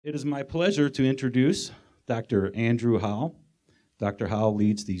It is my pleasure to introduce Dr. Andrew Howell. Dr. Howell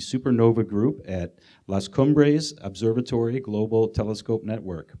leads the Supernova Group at Las Cumbres Observatory Global Telescope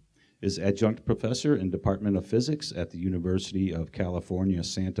Network, is adjunct professor in Department of Physics at the University of California,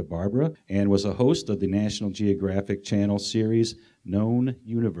 Santa Barbara, and was a host of the National Geographic Channel series Known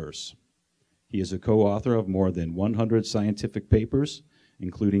Universe. He is a co-author of more than 100 scientific papers,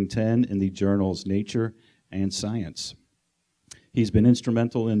 including 10 in the journals Nature and Science. He's been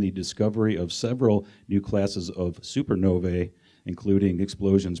instrumental in the discovery of several new classes of supernovae, including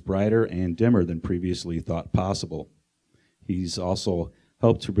explosions brighter and dimmer than previously thought possible. He's also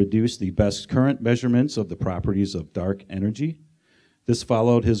helped to produce the best current measurements of the properties of dark energy. This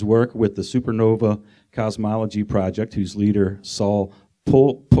followed his work with the Supernova Cosmology Project, whose leader, Saul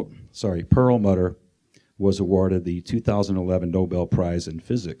Perlmutter, was awarded the 2011 Nobel Prize in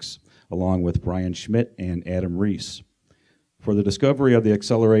Physics, along with Brian Schmidt and Adam Rees, for the discovery of the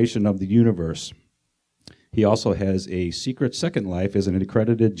acceleration of the universe. He also has a secret second life as an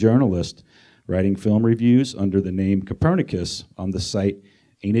accredited journalist, writing film reviews under the name Copernicus on the site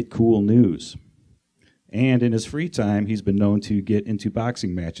Ain't It Cool News. And in his free time, he's been known to get into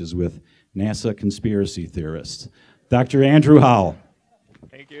boxing matches with NASA conspiracy theorists. Dr. Andrew Howell.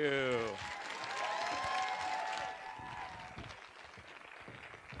 Thank you.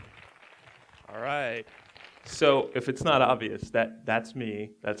 All right. So if it's not obvious, that's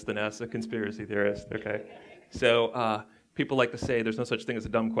me. That's the NASA conspiracy theorist, okay? So people like to say there's no such thing as a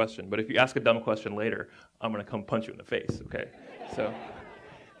dumb question, but if you ask a dumb question later, I'm going to come punch you in the face, okay? So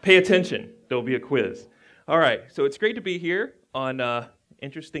pay attention. There'll be a quiz. All right. So it's great to be here on,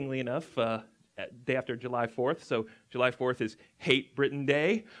 interestingly enough, day after July 4th. So July 4th is Hate Britain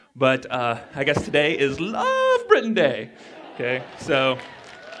Day, but I guess today is Love Britain Day, okay? So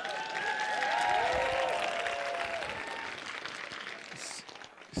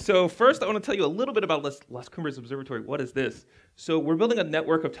first, I want to tell you a little bit about Las Cumbres Observatory. What is this? So we're building a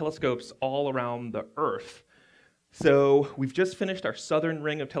network of telescopes all around the Earth. So we've just finished our southern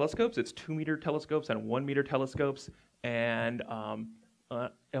ring of telescopes. It's 2-meter telescopes and 1-meter telescopes, and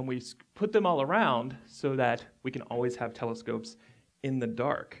we put them all around so that we can always have telescopes in the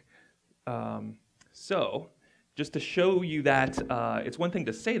dark. So just to show you that, it's one thing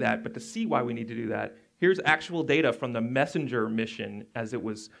to say that, but to see why we need to do that, here's actual data from the Messenger mission as it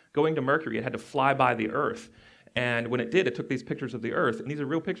was going to Mercury. It had to fly by the Earth. And when it did, it took these pictures of the Earth. And these are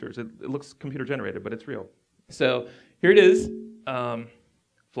real pictures. It looks computer generated, but it's real. So here it is,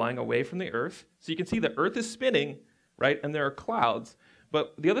 flying away from the Earth. So you can see the Earth is spinning, right? And there are clouds.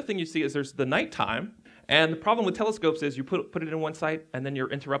 But the other thing you see is there's the nighttime. And the problem with telescopes is you put it in one site, and then you're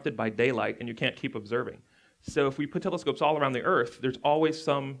interrupted by daylight, and you can't keep observing. So if we put telescopes all around the Earth, there's always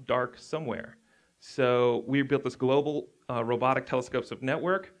some dark somewhere. So we built this global robotic telescopes of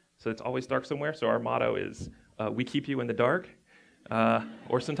network, so it's always dark somewhere. So our motto is, we keep you in the dark.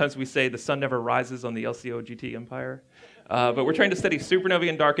 Or sometimes we say the sun never rises on the LCO-GT empire. But we're trying to study supernovae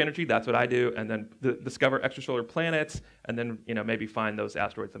and dark energy. That's what I do. And then discover extrasolar planets, and then maybe find those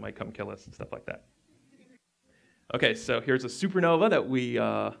asteroids that might come kill us and stuff like that. Okay, so here's a supernova that we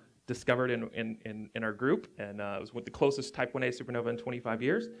discovered in our group. And it was the closest type 1a supernova in 25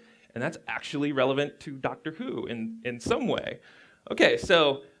 years. And that's actually relevant to Doctor Who in some way. Okay,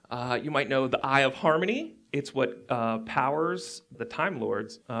 so you might know the Eye of Harmony. It's what powers the Time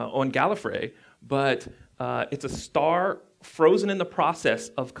Lords on Gallifrey, but it's a star frozen in the process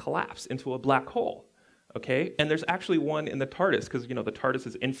of collapse into a black hole. Okay, and there's actually one in the TARDIS, because the TARDIS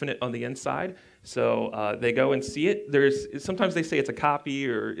is infinite on the inside. So they go and see it. Sometimes they say it's a copy,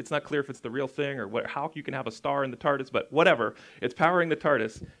 or it's not clear if it's the real thing, or how you can have a star in the TARDIS, but whatever. It's powering the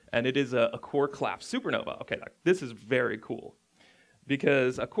TARDIS, and it is a core collapse supernova. Okay, this is very cool,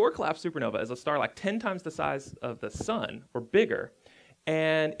 because a core collapse supernova is a star like 10 times the size of the sun, or bigger,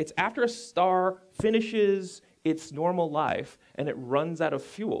 and it's after a star finishes its normal life, and it runs out of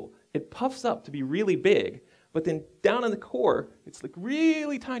fuel. It puffs up to be really big, but then down in the core, it's like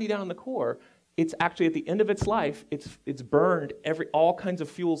really tiny down in the core. It's actually at the end of its life, it's burned all kinds of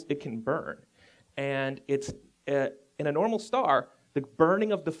fuels it can burn. And it's in a normal star, the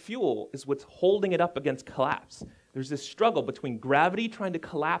burning of the fuel is what's holding it up against collapse. There's this struggle between gravity trying to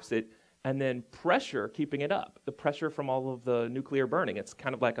collapse it and then pressure keeping it up, the pressure from all of the nuclear burning. It's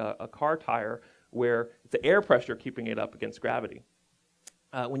kind of like a car tire where it's the air pressure keeping it up against gravity.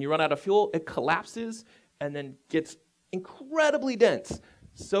 When you run out of fuel, it collapses and then gets incredibly dense,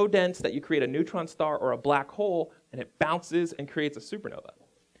 so dense that you create a neutron star or a black hole, and it bounces and creates a supernova.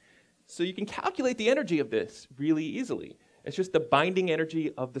 So you can calculate the energy of this really easily. It's just the binding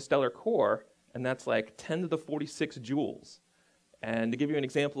energy of the stellar core, and that's like 10 to the 46 joules. And to give you an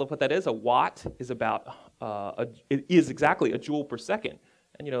example of what that is, a watt is about, it is exactly a joule per second.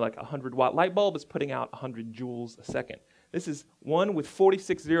 And like a 100-watt light bulb is putting out 100 joules a second. This is 1 with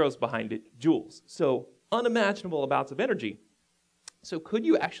 46 zeros behind it, joules. So unimaginable amounts of energy. So could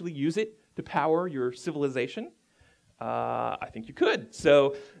you actually use it to power your civilization? I think you could.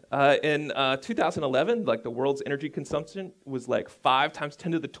 So in 2011, like the world's energy consumption was like 5 times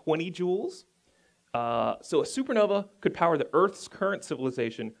 10 to the 20 joules. So a supernova could power the Earth's current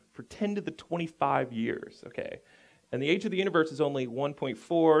civilization for 10 to the 25 years, okay? And the age of the universe is only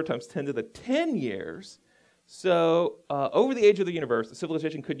 1.4 times 10 to the 10 years. So over the age of the universe, the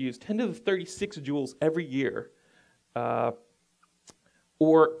civilization could use 10 to the 36 joules every year,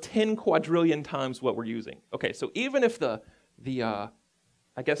 or 10 quadrillion times what we're using. Okay, so even if the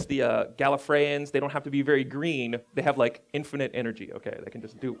Gallifreyans, they don't have to be very green, they have like infinite energy, okay? They can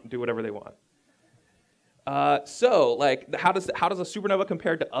just do whatever they want. So like how does a supernova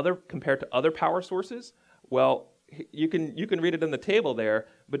compare to other power sources? Well, you can read it in the table there,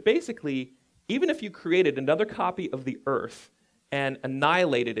 but basically, even if you created another copy of the Earth and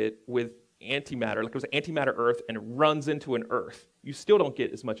annihilated it with antimatter, like it was an antimatter Earth and it runs into an Earth, you still don't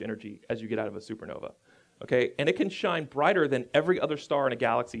get as much energy as you get out of a supernova. Okay, and it can shine brighter than every other star in a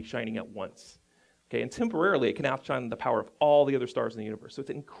galaxy shining at once. Okay, and temporarily it can outshine the power of all the other stars in the universe. So it's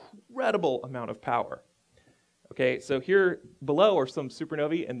an incredible amount of power. Okay, so here below are some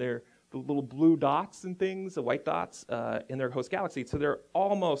supernovae, and they're the little blue dots and things, the white dots in their host galaxy. So they're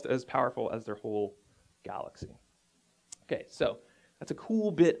almost as powerful as their whole galaxy. Okay, so that's a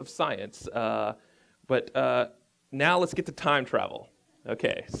cool bit of science. But now let's get to time travel.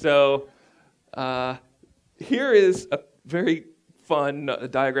 Okay, so here is a very fun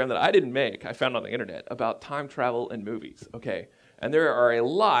diagram that I didn't make. I found on the internet about time travel in movies. Okay, and there are a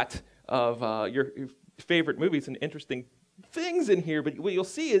lot of your favorite movies and interesting things in here, but what you'll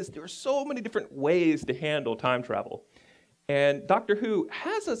see is there are so many different ways to handle time travel. And Doctor Who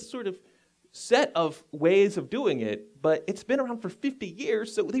has a sort of set of ways of doing it, but it's been around for 50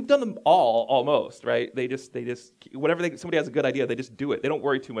 years, so they've done them all almost, right? They just whenever somebody has a good idea, they just do it. They don't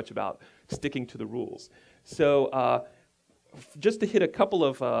worry too much about sticking to the rules. So just to hit a couple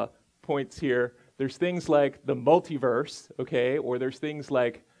of points here, there's things like the multiverse, okay, or there's things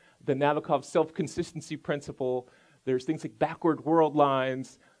like the Nabokov self-consistency principle. There's things like backward world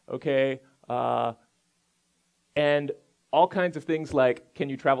lines, okay, and all kinds of things like, can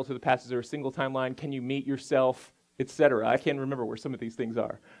you travel to the past? Is there a single timeline? Can you meet yourself, etc.? I can't remember where some of these things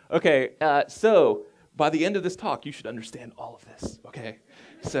are. Okay, so by the end of this talk, you should understand all of this, okay?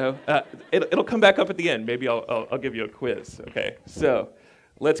 So it'll come back up at the end. Maybe I'll give you a quiz, okay? So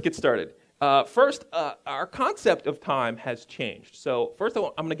let's get started. First, our concept of time has changed. So first,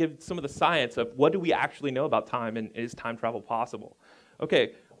 I'm going to give some of the science of what do we actually know about time, and is time travel possible?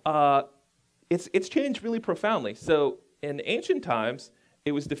 Okay, it's changed really profoundly. So in ancient times,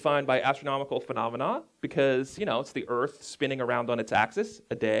 it was defined by astronomical phenomena because, it's the Earth spinning around on its axis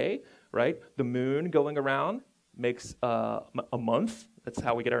a day, right? The moon going around makes a month. That's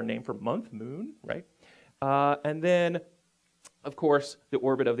how we get our name for month, moon, right? And then, of course, the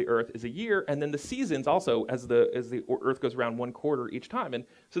orbit of the Earth is a year, and then the seasons also, as the Earth goes around 1 quarter each time. And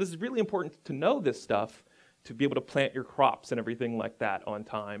so this is really important to know this stuff to be able to plant your crops and everything like that on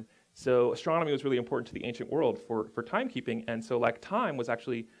time. So astronomy was really important to the ancient world for timekeeping, and so like time was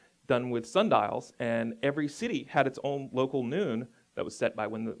actually done with sundials, and every city had its own local noon that was set by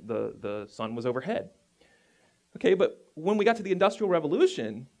when the sun was overhead. Okay, but when we got to the Industrial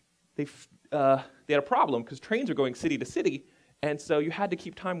Revolution, they had a problem because trains are going city to city, and so you had to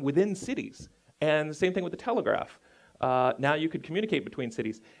keep time within cities. And the same thing with the telegraph. Now you could communicate between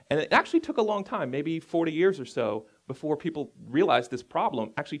cities. And it actually took a long time, maybe 40 years or so, before people realized this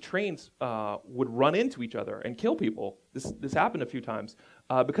problem. Actually, trains would run into each other and kill people. This happened a few times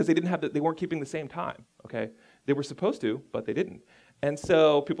because they weren't keeping the same time. Okay, they were supposed to, but they didn't. And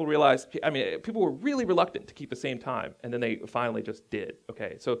so people realized. People were really reluctant to keep the same time, and then they finally just did.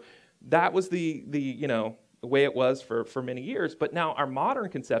 Okay, so that was the way it was for many years. But now our modern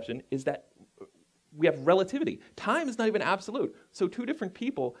conception is that we have relativity. Time is not even absolute. So two different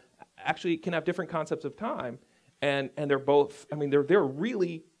people actually can have different concepts of time, and they're both,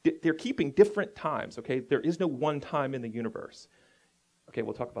 they're keeping different times, okay? There is no one time in the universe. Okay,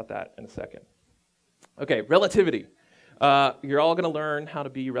 we'll talk about that in a second. Okay, relativity. You're all going to learn how to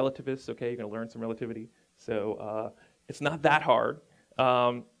be relativists, okay? You're going to learn some relativity. So it's not that hard.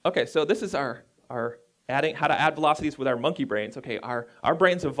 Okay, so this is our adding how to add velocities with our monkey brains. Okay, our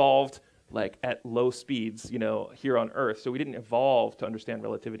brains evolved like at low speeds, here on Earth. So we didn't evolve to understand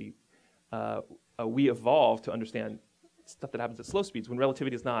relativity. We evolved to understand stuff that happens at slow speeds when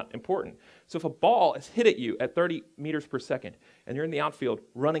relativity is not important. So if a ball is hit at you at 30 meters per second, and you're in the outfield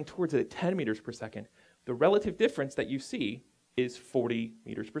running towards it at 10 meters per second, the relative difference that you see is 40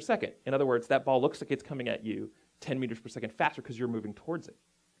 meters per second. In other words, that ball looks like it's coming at you 10 meters per second faster because you're moving towards it,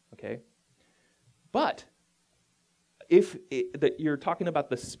 okay? But if you're talking about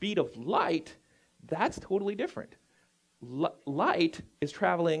the speed of light, that's totally different. Light is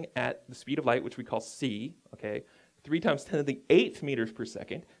traveling at the speed of light, which we call c, okay, 3 times 10 to the 8th meters per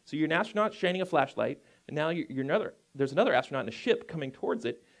second. So you're an astronaut shining a flashlight, and now there's another astronaut in a ship coming towards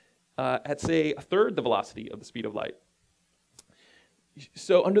it at, say, a third the velocity of the speed of light.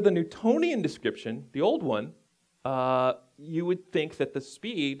 So under the Newtonian description, the old one, you would think that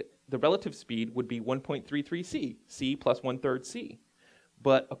the relative speed would be 1.33 c, c plus 1/3 c.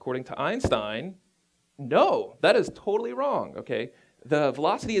 But according to Einstein, no, that is totally wrong, okay? The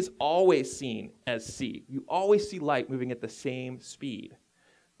velocity is always seen as c. You always see light moving at the same speed,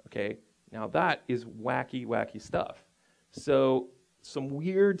 okay? Now that is wacky, wacky stuff. So some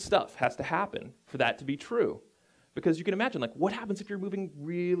weird stuff has to happen for that to be true. Because you can imagine, like, what happens if you're moving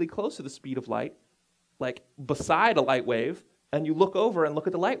really close to the speed of light, like beside a light wave, and you look over and look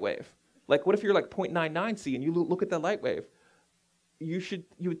at the light wave? Like, what if you're like 0.99 c and you look at that light wave? You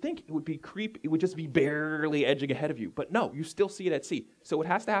would think it would be it would just be barely edging ahead of you, but no, you still see it at c. So what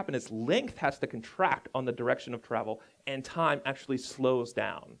has to happen is length has to contract on the direction of travel, and time actually slows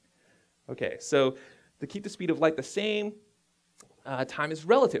down. Okay, so to keep the speed of light the same, time is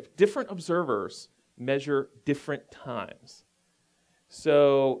relative. Different observers measure different times.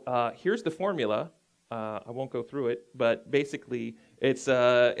 So here's the formula. I won't go through it, but basically it's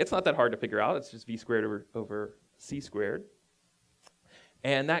not that hard to figure out. It's just v squared over c squared.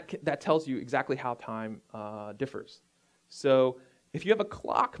 And that tells you exactly how time differs. So if you have a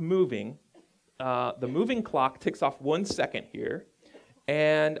clock moving, the moving clock ticks off 1 second here.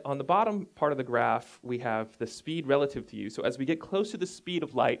 And on the bottom part of the graph, we have the speed relative to you. So as we get close to the speed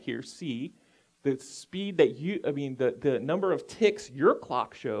of light here, c, the speed that the number of ticks your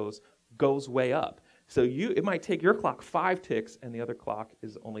clock shows goes way up. So it might take your clock 5 ticks, and the other clock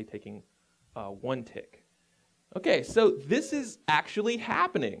is only taking 1 tick. Okay, so this is actually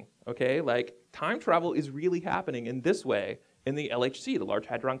happening, okay? Like, time travel is really happening in this way in the LHC, the Large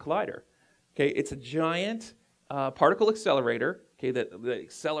Hadron Collider. Okay, it's a giant particle accelerator, okay, that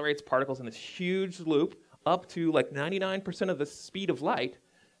accelerates particles in this huge loop up to like 99% of the speed of light.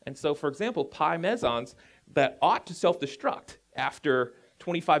 And so, for example, pi mesons that ought to self-destruct after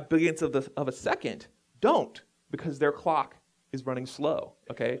 25 billionths of a second don't, because their clock is running slow,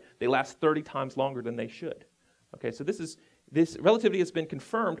 okay? They last 30 times longer than they should. Okay, so this relativity has been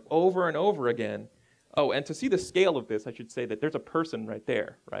confirmed over and over again. Oh, and to see the scale of this, I should say that there's a person right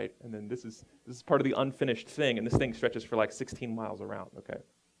there, right? And then this is part of the unfinished thing, and this thing stretches for like 16 miles around, okay?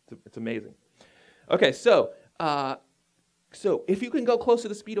 It's amazing. Okay, so if you can go close to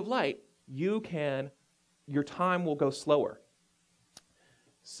the speed of light, your time will go slower.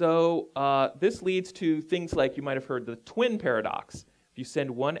 So this leads to things like, you might have heard the twin paradox. If you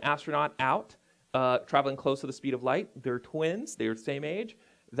send one astronaut out, traveling close to the speed of light, they're twins, they're the same age.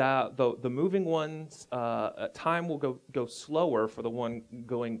 The moving one's time will go slower for the one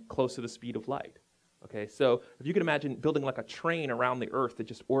going close to the speed of light. Okay, so if you could imagine building like a train around the Earth that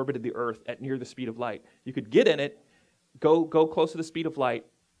just orbited the Earth at near the speed of light, you could get in it, go close to the speed of light,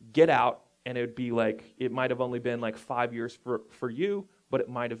 get out, and it would be like, it might have only been like 5 years for you, but it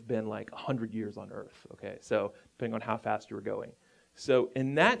might have been like 100 years on Earth. Okay, so depending on how fast you were going. So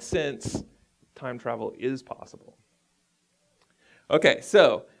in that sense, time travel is possible. Okay,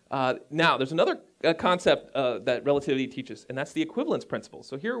 so now there's another concept that relativity teaches, and that's the equivalence principle.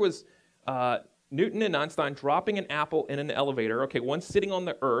 So here was Newton and Einstein dropping an apple in an elevator. Okay, one's sitting on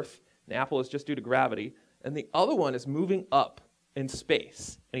the Earth, the apple is just due to gravity, and the other one is moving up in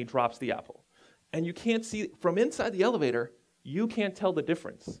space, and he drops the apple. And you can't see, from inside the elevator, you can't tell the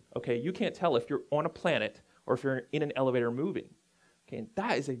difference. Okay, you can't tell if you're on a planet or if you're in an elevator moving. Okay, and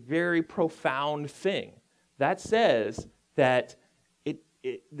that is a very profound thing. That says that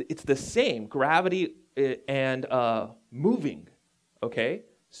it's the same, gravity and moving, okay?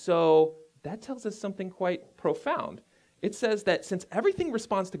 So that tells us something quite profound. It says that since everything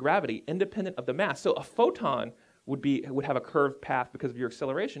responds to gravity independent of the mass, so a photon would have a curved path because of your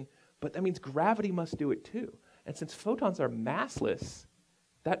acceleration, but that means gravity must do it too. And since photons are massless,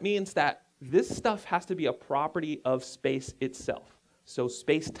 that means that this stuff has to be a property of space itself. So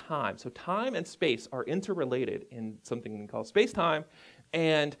space-time. So time and space are interrelated in something called space-time,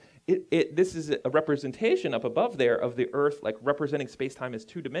 and this is a representation up above there of the Earth, like representing space-time as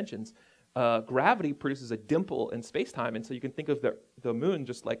 2 dimensions. gravity produces a dimple in space-time, and so you can think of the moon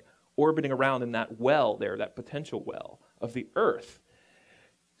just like orbiting around in that well there, that potential well of the Earth.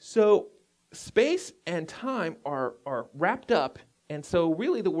 So space and time are wrapped up, and so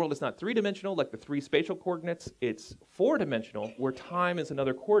really the world is not three-dimensional like the three spatial coordinates. It's four-dimensional, where time is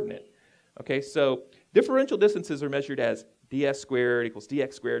another coordinate. Okay, so differential distances are measured as ds squared equals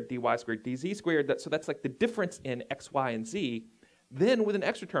dx squared, dy squared, dz squared. So that's like the difference in x, y, and z. Then with an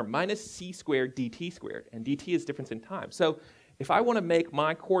extra term, minus c squared dt squared, and dt is difference in time. So if I want to make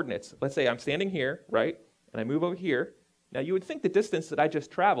my coordinates, let's say I'm standing here, right, and I move over here. Now you would think the distance that I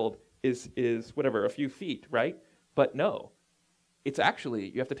just traveled is whatever, a few feet, right? But no, it's actually,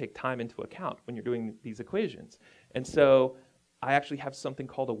 you have to take time into account when you're doing these equations. And so I actually have something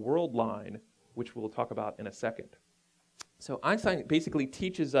called a world line, which we'll talk about in a second. So Einstein basically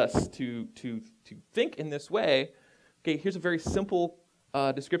teaches us to think in this way. Okay, here's a very simple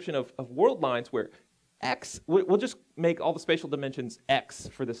description of world lines where x, we'll just make all the spatial dimensions x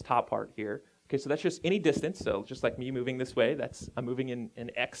for this top part here. Okay, so that's just any distance, so just like me moving this way, I'm moving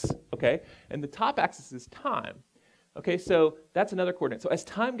in x, okay? And the top axis is time. Okay, so that's another coordinate. So as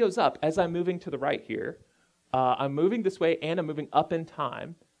time goes up, as I'm moving to the right here, I'm moving this way and I'm moving up in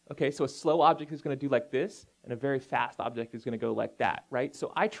time. Okay, so a slow object is going to do like this, and a very fast object is going to go like that, right?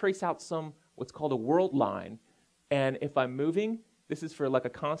 So I trace out what's called a world line, and if I'm moving, this is for like a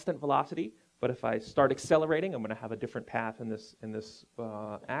constant velocity, but if I start accelerating, I'm going to have a different path in this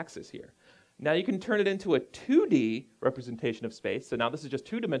axis here. Now you can turn it into a 2D representation of space. So now this is just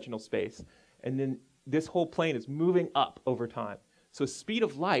two-dimensional space, and then this whole plane is moving up over time. So speed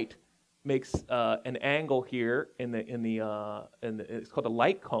of light makes an angle here it's called a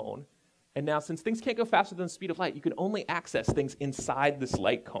light cone. And now since things can't go faster than the speed of light, you can only access things inside this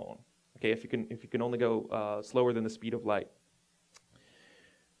light cone. Okay, if you can only go slower than the speed of light.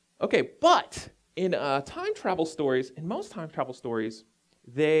 Okay, but in time travel stories, in most time travel stories,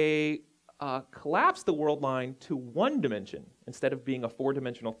 they collapse the world line to one dimension instead of being a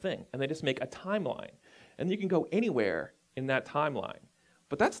four-dimensional thing, and they just make a timeline. And you can go anywhere in that timeline.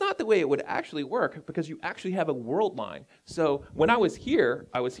 But that's not the way it would actually work, because you actually have a world line. So when I was here,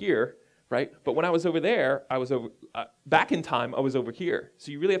 right? But when I was over there, I was over, back in time, I was over here.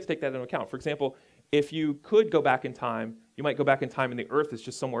 So you really have to take that into account. For example, if you could go back in time, you might go back in time and the Earth is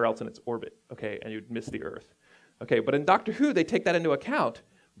just somewhere else in its orbit, okay, and you'd miss the Earth. Okay, but in Doctor Who, they take that into account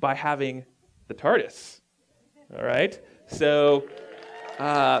by having the TARDIS, all right? So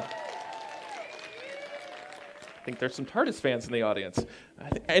I think there's some TARDIS fans in the audience.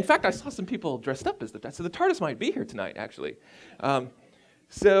 In fact, I saw some people dressed up as the TARDIS, so the TARDIS might be here tonight, actually.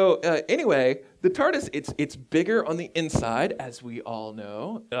 Anyway, the TARDIS, it's bigger on the inside, as we all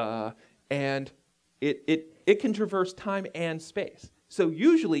know, and it can traverse time and space. So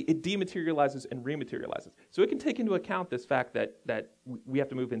usually it dematerializes and rematerializes. So it can take into account this fact that we have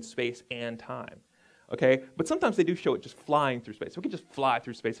to move in space and time. Okay, but sometimes they do show it just flying through space. So it can just fly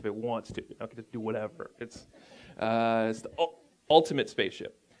through space if it wants to. It can just do whatever. It's the ultimate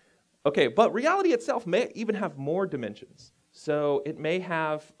spaceship. Okay, but reality itself may even have more dimensions. So it may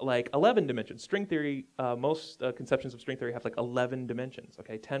have like 11 dimensions. String theory, most conceptions of string theory have like 11 dimensions.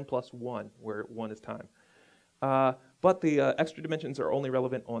 Okay, 10 plus 1, where 1 is time. But the extra dimensions are only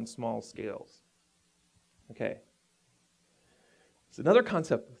relevant on small scales. Okay. So another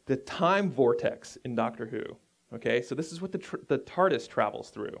concept, the time vortex in Doctor Who. Okay, so this is what the TARDIS travels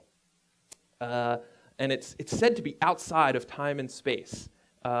through. And it's said to be outside of time and space.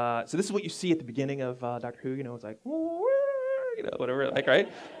 So this is what you see at the beginning of Doctor Who. You know, it's like, whatever, like,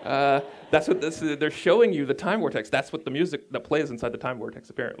 right? That's what they're showing you, the time vortex. That's what the music that plays inside the time vortex,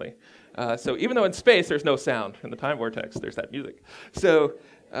 apparently. So even though in space there's no sound, in the time vortex there's that music. So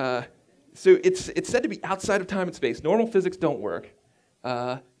it's said to be outside of time and space. Normal physics don't work.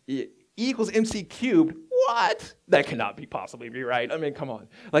 E equals mc cubed. What? That cannot possibly be right. I mean, come on.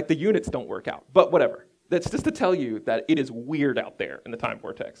 Like, the units don't work out. But whatever. That's just to tell you that it is weird out there in the time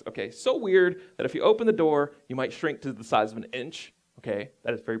vortex. Okay, so weird that if you open the door, you might shrink to the size of an inch. Okay,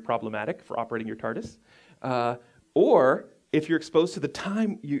 that is very problematic for operating your TARDIS. Or if you're exposed to the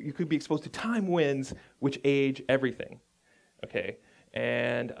time, you could be exposed to time winds, which age everything. Okay,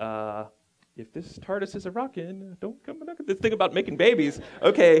 and if this TARDIS is a rockin', don't come back at this thing about making babies.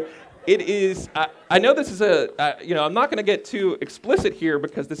 Okay, it is. I know this is I'm not going to get too explicit here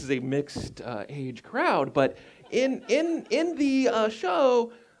because this is a mixed age crowd. But in the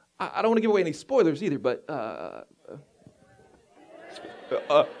show, I don't want to give away any spoilers either. But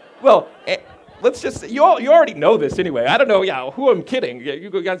let's just, you already know this anyway. I don't know, who I'm kidding. Yeah, you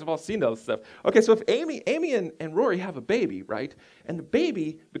guys have all seen those stuff. Okay, so if Amy and Rory have a baby, right? And the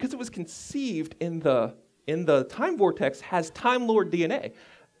baby, because it was conceived in the time vortex, has Time Lord DNA.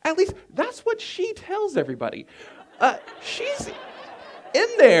 At least that's what she tells everybody. She's in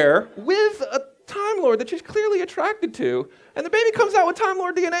there with a Time Lord that she's clearly attracted to, and the baby comes out with Time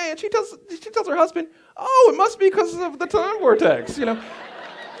Lord DNA, and she tells her husband, "Oh, it must be because of the time vortex,"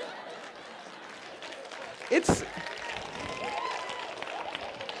 It's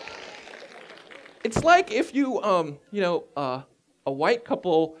like if you, a white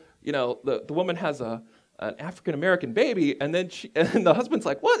couple, the woman has an African American baby, and then and the husband's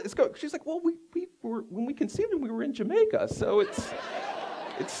like, "What?" She's like, "Well, when we conceived him, we were in Jamaica, so it's."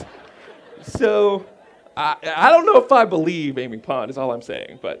 So I don't know if I believe Amy Pond is all I'm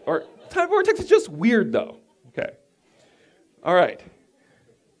saying, or time vortex is just weird though. Okay. All right.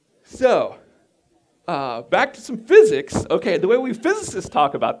 So back to some physics. Okay, the way we physicists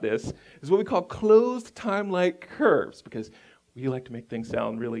talk about this is what we call closed time-like curves, because we like to make things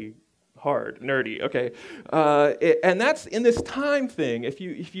sound really hard, nerdy. Okay, and that's in this time thing. If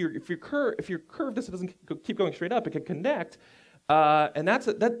your curve doesn't keep going straight up, it can connect. And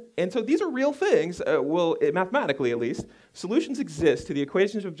so these are real things, mathematically at least. Solutions exist to the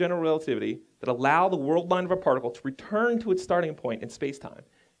equations of general relativity that allow the world line of a particle to return to its starting point in space-time.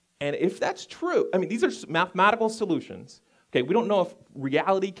 And if that's true, I mean, these are mathematical solutions. Okay, we don't know if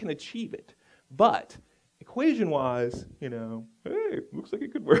reality can achieve it, but equation-wise, hey, looks like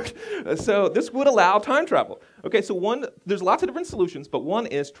it could work. So this would allow time travel. Okay, so there's lots of different solutions, but one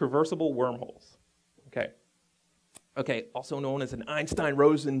is traversable wormholes. Okay, also known as an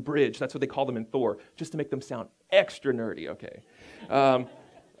Einstein-Rosen bridge. That's what they call them in Thor, just to make them sound extra nerdy, okay?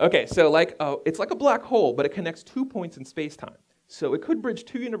 Okay, so it's like a black hole, but it connects 2 points in space-time. So it could bridge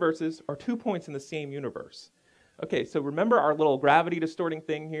 2 universes or 2 points in the same universe. Okay, so remember our little gravity distorting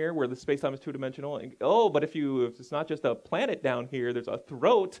thing here where the space-time is 2-dimensional? But if it's not just a planet down here, there's a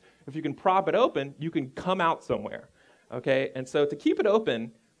throat. If you can prop it open, you can come out somewhere. Okay, and so to keep it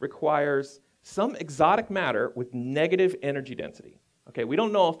open requires some exotic matter with negative energy density. Okay, we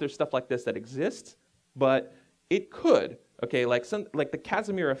don't know if there's stuff like this that exists, but it could. Okay, like the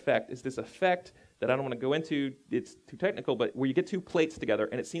Casimir effect is this effect that I don't want to go into, it's too technical, but where you get 2 plates together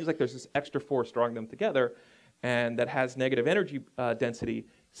and it seems like there's this extra force drawing them together, and that has negative energy density.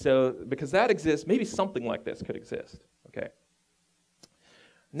 So because that exists, maybe something like this could exist. Okay.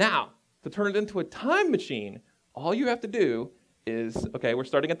 Now, to turn it into a time machine, all you have to do is, okay, we're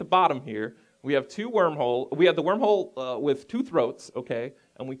starting at the bottom here. We have the wormhole with 2 throats, okay,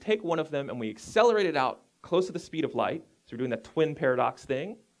 and we take one of them and we accelerate it out close to the speed of light. So we're doing that twin paradox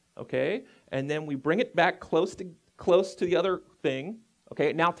thing, okay, and then we bring it back close to the other thing.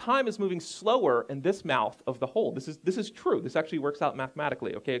 Okay, now time is moving slower in this mouth of the hole. This is true. This actually works out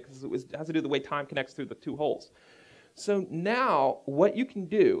mathematically, okay, because it has to do with the way time connects through the 2 holes. So now what you can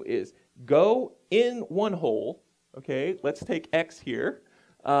do is go in one hole. Okay, let's take X here.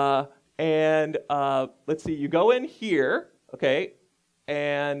 And let's see, you go in here, okay,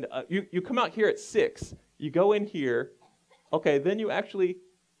 and you come out here at 6. You go in here, okay, then you actually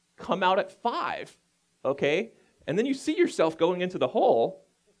come out at 5, okay, and then you see yourself going into the hole,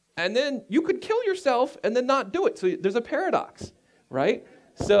 and then you could kill yourself and then not do it. So there's a paradox, right?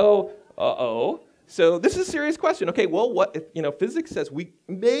 So, So this is a serious question. Okay, well, what if, physics says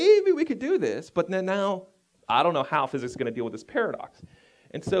maybe we could do this, but then now I don't know how physics is going to deal with this paradox.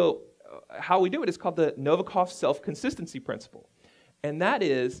 And so how we do it is called the Novikov self-consistency principle. And that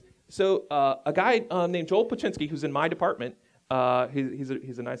is, so a guy named Joel Paczynski, who's in my department, he's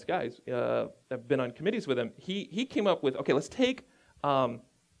a nice guy. I've been on committees with him. He came up with, okay, let's take human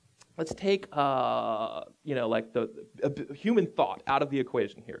thought out of the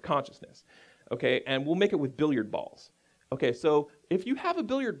equation here, consciousness, okay, and we'll make it with billiard balls. Okay, so if you have a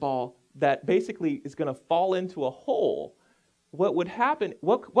billiard ball that basically is going to fall into a hole, what would happen?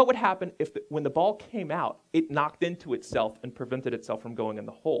 What would happen if when the ball came out, it knocked into itself and prevented itself from going in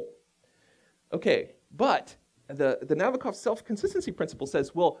the hole? Okay, but the Novikov self-consistency principle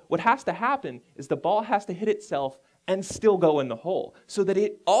says, well, what has to happen is the ball has to hit itself and still go in the hole, so that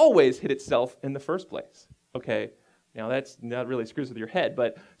it always hit itself in the first place. Okay, now that really screws with your head,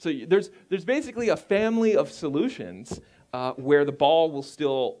 but so there's basically a family of solutions where the ball will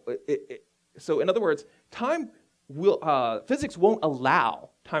still. So in other words, physics won't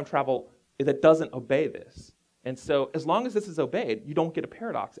allow time travel that doesn't obey this. And so as long as this is obeyed, you don't get a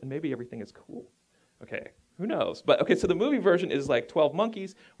paradox, and maybe everything is cool. Okay, who knows? But okay, so the movie version is like 12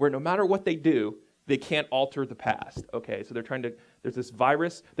 Monkeys, where no matter what they do, they can't alter the past. Okay, so they're trying to, there's this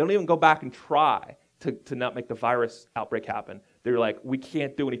virus. They don't even go back and try to not make the virus outbreak happen. They're like, we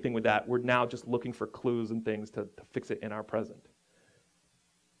can't do anything with that. We're now just looking for clues and things to fix it in our present.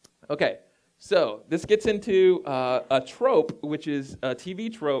 Okay, so this gets into a trope, which is a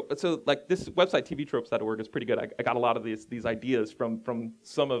TV trope. So like this website, tvtropes.org, is pretty good. I got a lot of these ideas from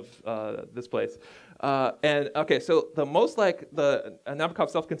some of this place. And okay, so the most like the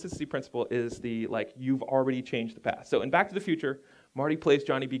Nabokov self-consistency principle is the like you've already changed the past. So in Back to the Future, Marty plays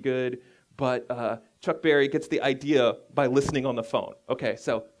Johnny Be Good, but Chuck Berry gets the idea by listening on the phone. Okay,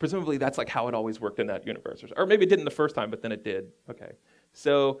 so presumably that's like how it always worked in that universe. Or maybe it didn't the first time, but then it did. Okay,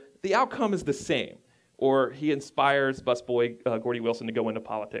 so the outcome is the same. Or he inspires busboy Gordy Wilson to go into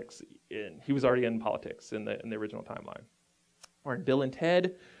politics. He was already in politics in the original timeline. Or in Bill and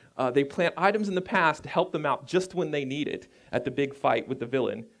Ted, they plant items in the past to help them out just when they need it at the big fight with the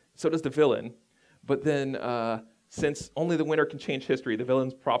villain. So does the villain. But then since only the winner can change history, the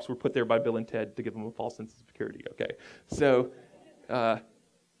villain's props were put there by Bill and Ted to give them a false sense of security. Okay, so all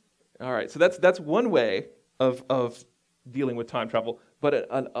right, so that's one way of dealing with time travel. But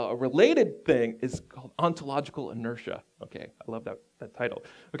a related thing is called ontological inertia. Okay, I love that title.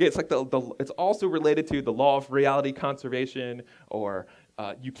 Okay, it's like it's also related to the law of reality conservation, or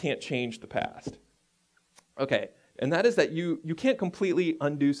you can't change the past. Okay, and that is that you can't completely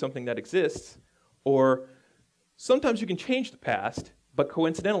undo something that exists, or sometimes you can change the past, but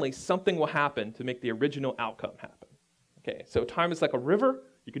coincidentally, something will happen to make the original outcome happen. Okay, so time is like a river.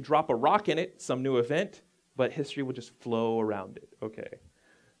 You can drop a rock in it, some new event, but history will just flow around it. Okay,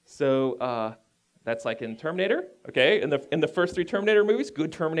 so that's like in Terminator. Okay, in the first 3 Terminator movies,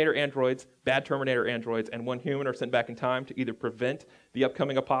 good Terminator androids, bad Terminator androids, and 1 human are sent back in time to either prevent the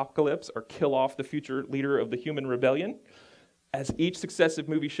upcoming apocalypse or kill off the future leader of the human rebellion. As each successive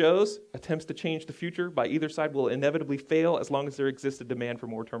movie shows, attempts to change the future by either side will inevitably fail as long as there exists a demand for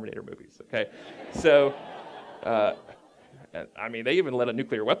more Terminator movies. Okay, so. I mean, they even let a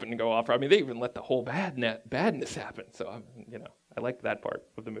nuclear weapon go off. I mean, they even let the whole badness happen. So, I like that part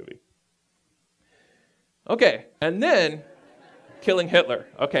of the movie. Okay, and then killing Hitler.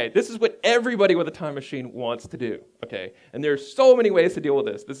 Okay, this is what everybody with a time machine wants to do. Okay, and there's so many ways to deal with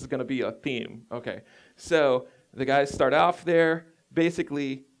this. This is going to be a theme. Okay, so the guys start off there.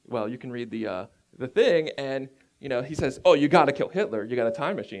 Basically, well, you can read the thing, and he says, "Oh, you got to kill Hitler. You got a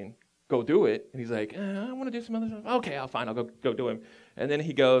time machine. Go do it." And he's like, "I want to do some other stuff." "Okay, I'll go do him." And then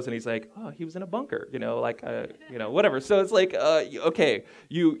he goes and he's like, "Oh, he was in a bunker, whatever." So it's like, okay,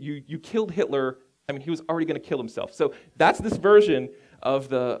 you killed Hitler. I mean, he was already going to kill himself. So that's this version of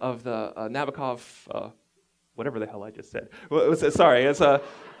the Nabokov, whatever the hell I just said. Sorry, it's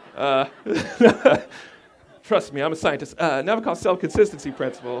trust me, I'm a scientist. Nabokov self-consistency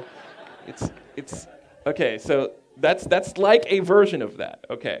principle. It's okay. So that's like a version of that.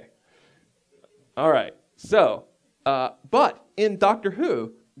 Okay. All right, so, but in Doctor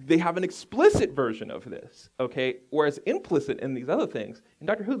Who, they have an explicit version of this, okay? Whereas implicit in these other things, in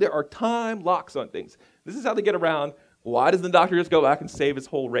Doctor Who, there are time locks on things. This is how they get around, why doesn't the Doctor just go back and save his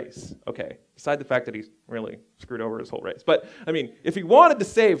whole race? Okay, beside the fact that he's really screwed over his whole race. But, I mean, if he wanted to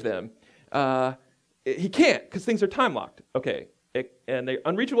save them, he can't, because things are time locked, okay? And they're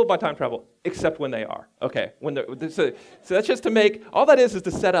unreachable by time travel, except when they are. Okay, so that's just to make, all that is to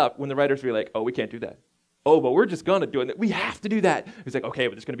set up when the writers be like, "Oh, we can't do that. Oh, but we're just going to do it. We have to do that." He's like, "Okay,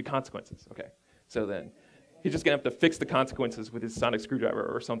 but there's going to be consequences." Okay, so then he's just going to have to fix the consequences with his sonic screwdriver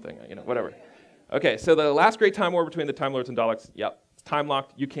or something, whatever. Okay, so the last great time war between the Time Lords and Daleks, yep, it's time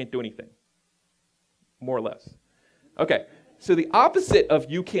locked. You can't do anything, more or less. Okay, so the opposite of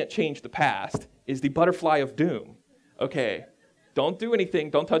you can't change the past is the butterfly of doom. Okay. Don't do anything,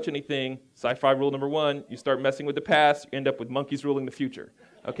 don't touch anything. Sci-fi rule number 1, you start messing with the past, you end up with monkeys ruling the future,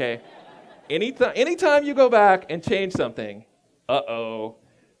 okay? Anytime you go back and change something,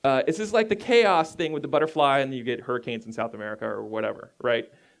 it's just like the chaos thing with the butterfly and you get hurricanes in South America or whatever, right?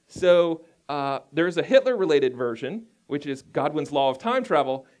 So there's a Hitler-related version, which is Godwin's law of time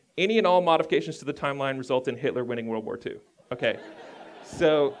travel. Any and all modifications to the timeline result in Hitler winning World War II, okay?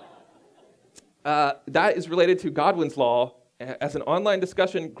 So that is related to Godwin's law. As an online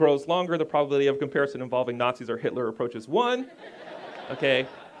discussion grows longer, the probability of comparison involving Nazis or Hitler approaches 1. Okay,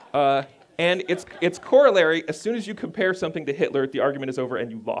 and it's corollary. As soon as you compare something to Hitler, the argument is over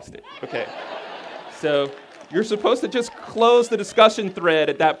and you lost it. Okay, so you're supposed to just close the discussion thread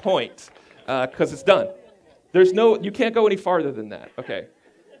at that point because it's done. You can't go any farther than that. Okay,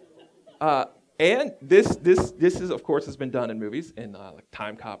 and this is of course has been done in movies in like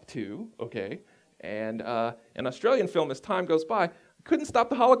Time Cop 2. Okay. And an Australian film, as time goes by, couldn't stop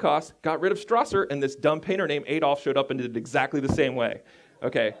the Holocaust, got rid of Strasser, and this dumb painter named Adolf showed up and did it exactly the same way.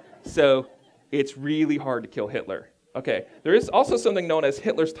 Okay, so it's really hard to kill Hitler. Okay, there is also something known as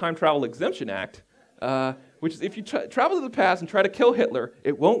Hitler's Time Travel Exemption Act, which is if you travel to the past and try to kill Hitler,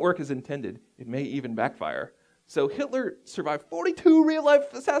 it won't work as intended. It may even backfire. So Hitler survived 42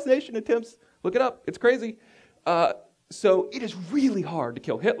 real-life assassination attempts. Look it up. It's crazy. So it is really hard to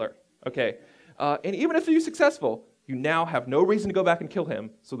kill Hitler. Okay, and even if you're successful, you now have no reason to go back and kill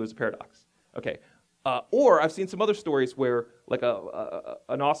him, so there's a paradox. Okay, or I've seen some other stories where, like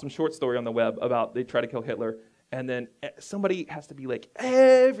an awesome short story on the web about they try to kill Hitler, and then somebody has to be like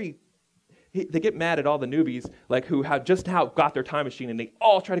they get mad at all the newbies, like who have just now got their time machine, and they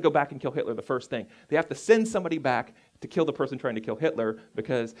all try to go back and kill Hitler the first thing. They have to send somebody back to kill the person trying to kill Hitler,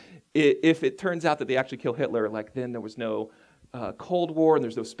 because if it turns out that they actually kill Hitler, like then there was no Cold War and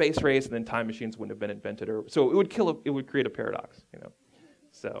there's no space race, and then time machines wouldn't have been invented, so it would create a paradox, you know.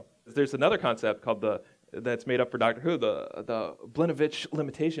 So there's another concept called that's made up for Doctor Who, the Blinovitch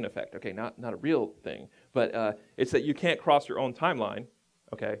limitation effect. Okay, not a real thing, but it's that you can't cross your own timeline.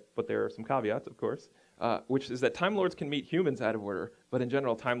 Okay, but there are some caveats, of course, which is that Time Lords can meet humans out of order, but in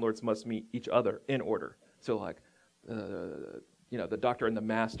general, Time Lords must meet each other in order. So like, the Doctor and the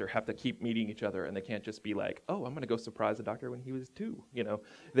Master have to keep meeting each other, and they can't just be like, oh, I'm going to go surprise the Doctor when he was 2. You know,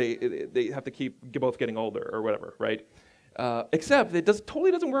 they have to keep both getting older or whatever, right? Except it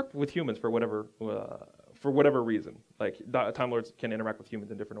totally doesn't work with humans for whatever reason. Like Time Lords can interact with humans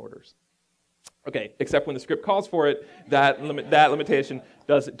in different orders. Okay, except when the script calls for it, that limitation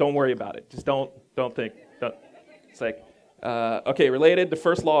don't worry about it. Just don't think. It's like, okay, related, the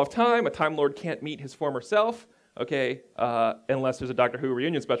first law of time, a Time Lord can't meet his former self, okay, unless there's a Doctor Who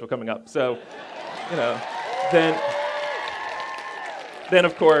reunion special coming up. So, then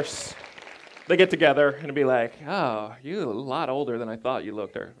of course, they get together and be like, oh, you're a lot older than I thought you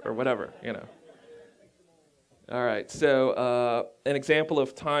looked, or whatever, All right, so an example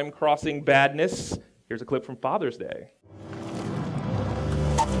of time-crossing badness. Here's a clip from Father's Day.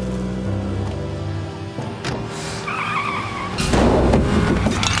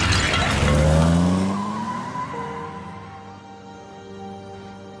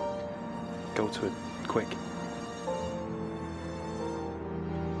 Go to it, quick.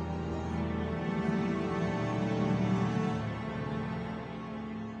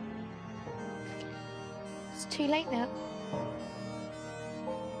 It's too late now.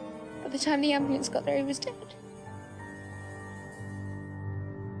 By the time the ambulance got there, he was dead.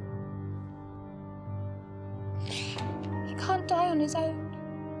 He can't die on his own.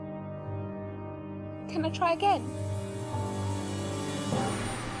 Can I try again?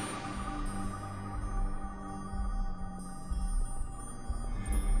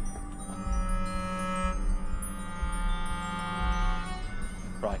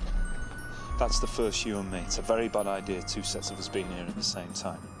 Right. That's the first you and me. It's a very bad idea, 2 sets of us being here at the same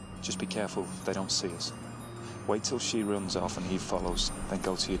time. Just be careful they don't see us. Wait till she runs off and he follows, then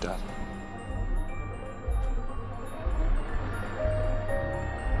go to your dad.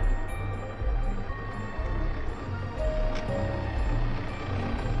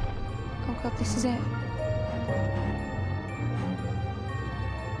 Oh God, this is it.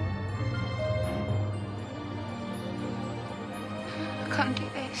 I can't do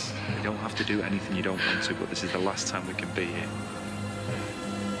this. You don't have to do anything you don't want to, but this is the last time we can be here.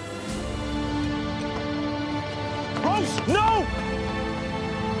 Rose, no!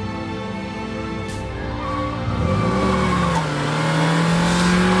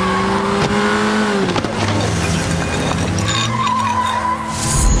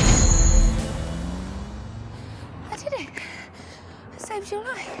 I did it. I saved your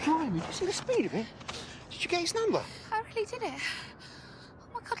life. Blimey, did you see the speed of it? Did you get his number? I really did it.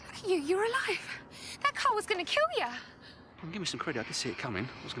 Oh my God, look at you. You're alive. That car was going to kill you. Well, give me some credit. I did see it coming.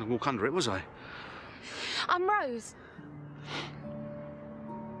 I was going to walk under it, was I? I'm Rose.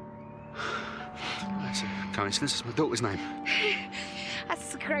 That's a coincidence. It's my daughter's name.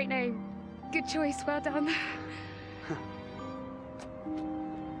 That's a great name. Good choice. Well done.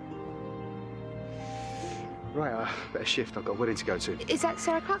 Right, better shift. I've got a wedding to go to. Is that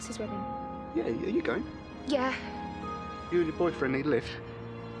Sarah Clark's wedding? Yeah, are you going? Yeah. You and your boyfriend need a lift.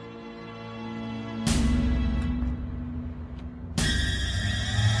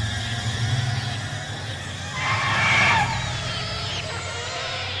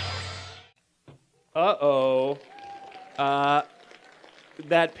 Uh-oh.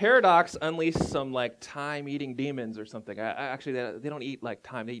 That paradox unleashed some like time-eating demons or something. Actually, they don't eat like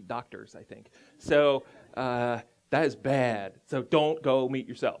time; they eat doctors, I think. So that is bad. So don't go meet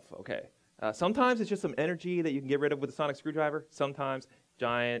yourself. Okay. Sometimes it's just some energy that you can get rid of with a sonic screwdriver. Sometimes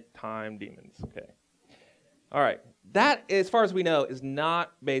giant time demons. Okay. All right. That, as far as we know, is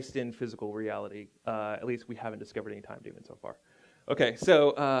not based in physical reality. At least we haven't discovered any time demons so far. Okay.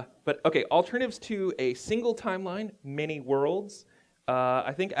 So, alternatives to a single timeline, many worlds.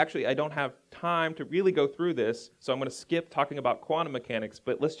 I think actually I don't have time to really go through this, so I'm going to skip talking about quantum mechanics.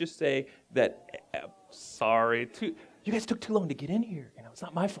 But let's just say that. You guys took too long to get in here. It's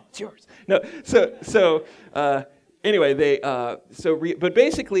not my fault. It's yours. No. Anyway, but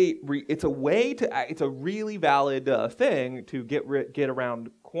basically, it's a way to. It's a really valid thing to get around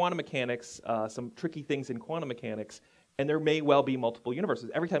quantum mechanics. Some tricky things in quantum mechanics, and there may well be multiple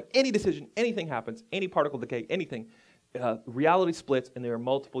universes. Every time any decision, anything happens, any particle decay, anything, reality splits, and there are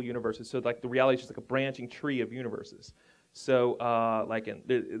multiple universes. So like the reality is just like a branching tree of universes. So,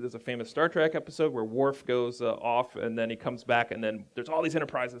 there's a famous Star Trek episode where Worf goes off, and then he comes back, and then there's all these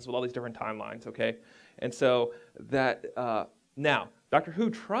enterprises with all these different timelines, okay? And so now, Doctor Who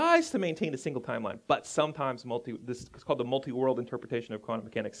tries to maintain a single timeline, but sometimes this is called the multi-world interpretation of quantum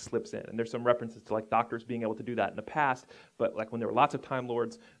mechanics slips in. And there's some references to like doctors being able to do that in the past, but like when there were lots of Time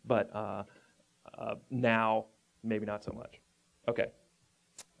Lords, but now maybe not so much. Okay.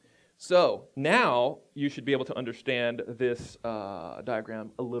 So now you should be able to understand this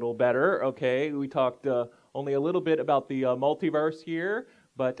diagram a little better, okay? We talked only a little bit about the multiverse here,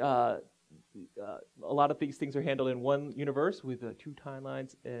 but a lot of these things are handled in one universe with two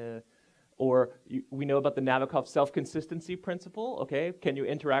timelines. We know about the Nabokov self-consistency principle, okay? Can you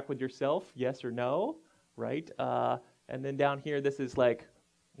interact with yourself, yes or no, right? And then down here, this is like,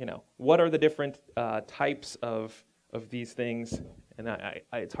 what are the different types of these things? And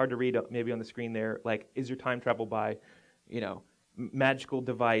it's hard to read maybe on the screen there, like, is your time travel by, magical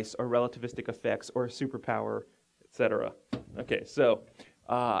device or relativistic effects or a superpower, etc. Okay, so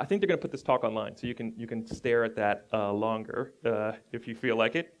I think they're going to put this talk online, so you can stare at that longer if you feel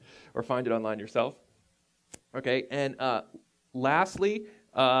like it, or find it online yourself. Okay, and lastly,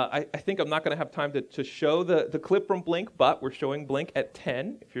 I think I'm not going to have time to show the clip from Blink, but we're showing Blink at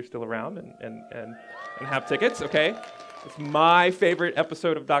 10 if you're still around and have tickets. Okay. It's my favorite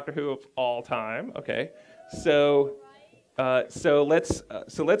episode of Doctor Who of all time. Okay, so let's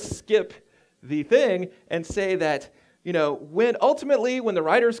skip the thing and say that when the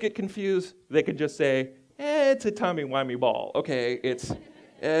writers get confused, they can just say it's a timey-wimey ball. Okay, it's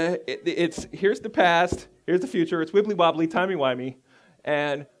here's the past, here's the future. It's wibbly-wobbly, timey-wimey,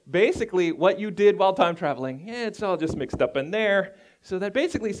 and basically what you did while time traveling, it's all just mixed up in there. So that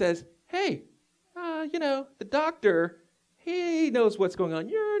basically says, hey, the Doctor. He knows what's going on.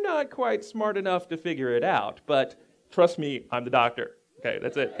 You're not quite smart enough to figure it out, but trust me, I'm the Doctor. Okay,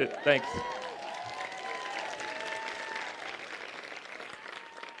 that's it. Thanks.